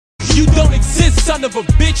You don't exist, son of a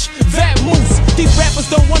bitch, that moose. These rappers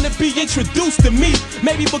don't wanna be introduced to me.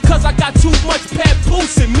 Maybe because I got too much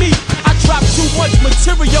papoose in me. I drop too much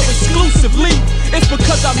material exclusively. It's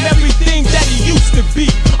because I'm everything that he used to be.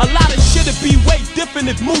 A lot of shit'd be way different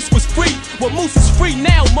if Moose was free. Well, Moose is free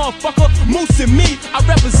now, motherfucker. Moose and me, I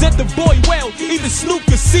represent the boy well. Even Snoop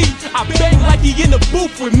can see I bang like he in the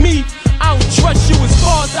booth with me. I don't trust you as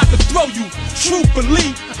far as I can throw you.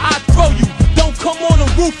 Truthfully, I throw you. Don't come on the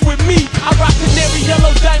roof with me. I rock canary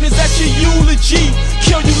yellow diamonds at your eulogy.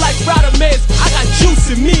 Kill you like Rodamez, I got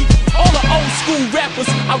juice in me. All the old school rappers,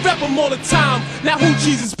 I rap them all the time. Now who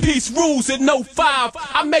Jesus Peace rules at no 5?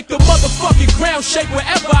 I make the motherfucking ground shake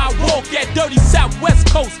wherever I walk at. Dirty South West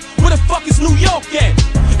Coast, where the fuck is New York at?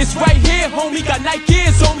 It's right here, homie, got Nike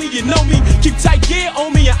gears on me, you know me. Keep tight gear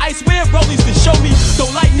on me and ice wear rollies to show me.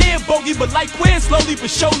 Don't like near bogey, but like queer slowly but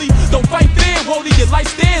surely. Don't fight fair, holy, your life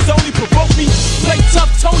stands only provoke me. Play tough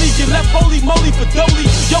Tony, get left holy moly for dolly.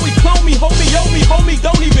 Yo, he clone me, homie, homie,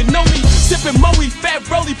 don't even know me. Sippin' moe, fat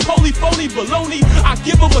roly, poly, phony, baloney. I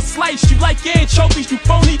give him a slice, you like anchovies, you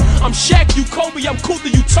phony. I'm Shaq, you Kobe, I'm Cooper,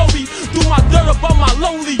 you Toby. Do my dirt up on my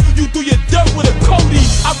lonely, you do your dirt with a Cody.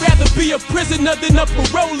 I'd rather be a prisoner than a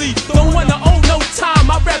parolee. Don't wanna owe no time,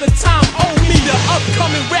 I'd rather time owe me. The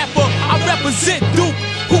upcoming rapper, I represent Duke.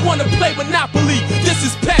 Who wanna play Monopoly? This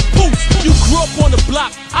is Pat Boots. You grew up on the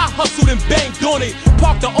block, I hustled and banged on it.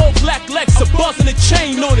 Parked the all black Lex, a buzz and a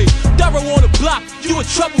chain on it. Thorough on the block, you a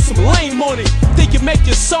troublesome lame on it. Think you make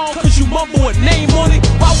your song cause you mumble a name on it?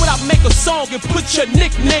 Why would I make a song and put your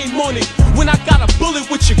nickname on it when I got a bullet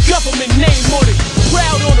with your government name on it?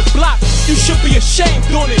 Proud on the block, you should be ashamed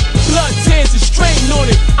on it. Blood, tears, and strain on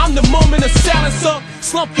it. I'm the moment of silencer.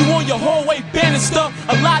 Slump you on your hallway banister.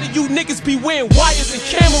 A lot of you niggas be wearing wires and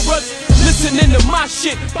cameras. Listening to my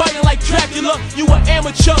shit, biting like Dracula. You an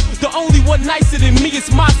amateur, the only one nicer than me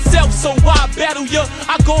is myself. So why battle ya?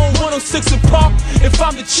 I go on 106 and Park if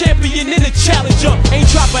I'm the champion and the challenger. Ain't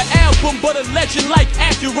drop an album, but a legend like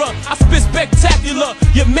Acura. I spit spectacular.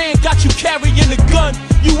 Your man got you carrying a gun.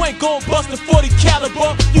 You ain't gon' bust a 40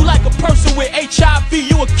 caliber. You like a person with HIV,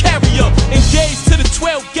 you a carrier. Engaged to the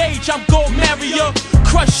 12 gauge, I'm gon' marry ya.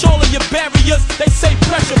 Crush all of your barriers. They say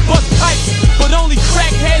pressure bust pipes, but only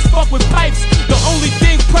crackheads fuck with pipes. The only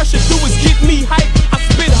thing pressure do is get me hype. I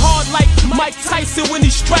spit hard like Mike Tyson when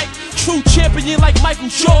he strike. True champion like Michael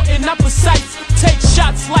Jordan, I'm precise. Take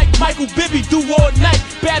shots like Michael Bibby do all night.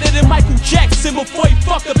 Better than Michael Jackson before he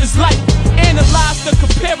fucked up his life. Analyze the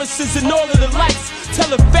comparisons and all of the likes. Tell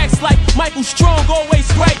the facts like Michael Strong always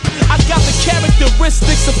right. I got the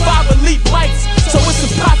characteristics of 5 elite mics.